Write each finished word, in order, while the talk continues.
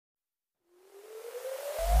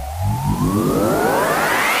Ferrari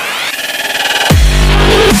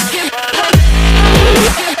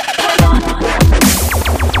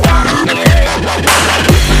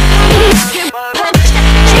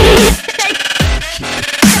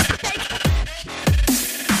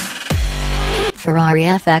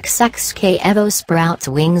FXX K Evo sprouts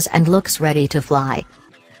wings and looks ready to fly.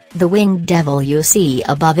 The winged devil you see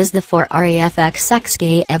above is the Ferrari FXX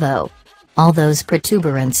K Evo. All those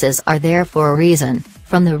protuberances are there for a reason,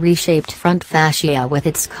 from the reshaped front fascia with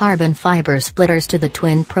its carbon fiber splitters to the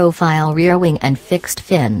twin-profile rear wing and fixed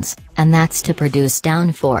fins, and that's to produce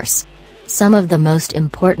downforce. Some of the most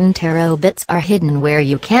important aero bits are hidden where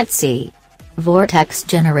you can't see. Vortex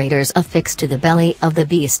generators affixed to the belly of the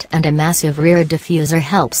beast and a massive rear diffuser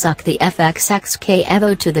help suck the FXX K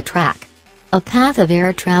Evo to the track. A path of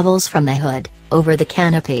air travels from the hood, over the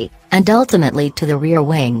canopy, and ultimately to the rear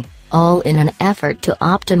wing, all in an effort to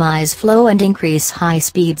optimize flow and increase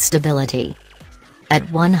high-speed stability. At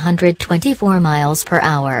 124 miles per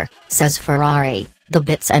hour, says Ferrari, the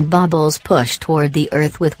bits and bobbles push toward the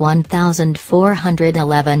earth with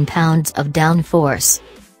 1,411 pounds of downforce.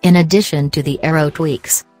 In addition to the aero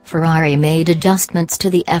tweaks, Ferrari made adjustments to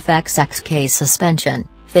the FXXK suspension,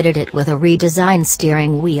 fitted it with a redesigned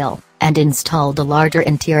steering wheel, and installed a larger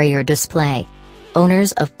interior display.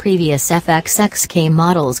 Owners of previous FXXK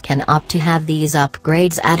models can opt to have these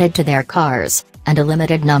upgrades added to their cars, and a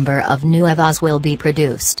limited number of new Evos will be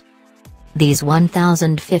produced. These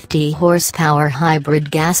 1,050 horsepower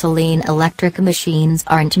hybrid gasoline-electric machines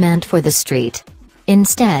aren't meant for the street.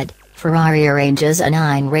 Instead, Ferrari arranges a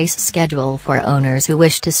 9-race schedule for owners who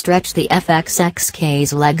wish to stretch the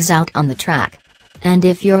FXXK's legs out on the track. And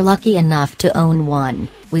if you're lucky enough to own one,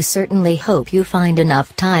 we certainly hope you find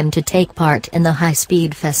enough time to take part in the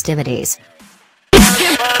high-speed festivities.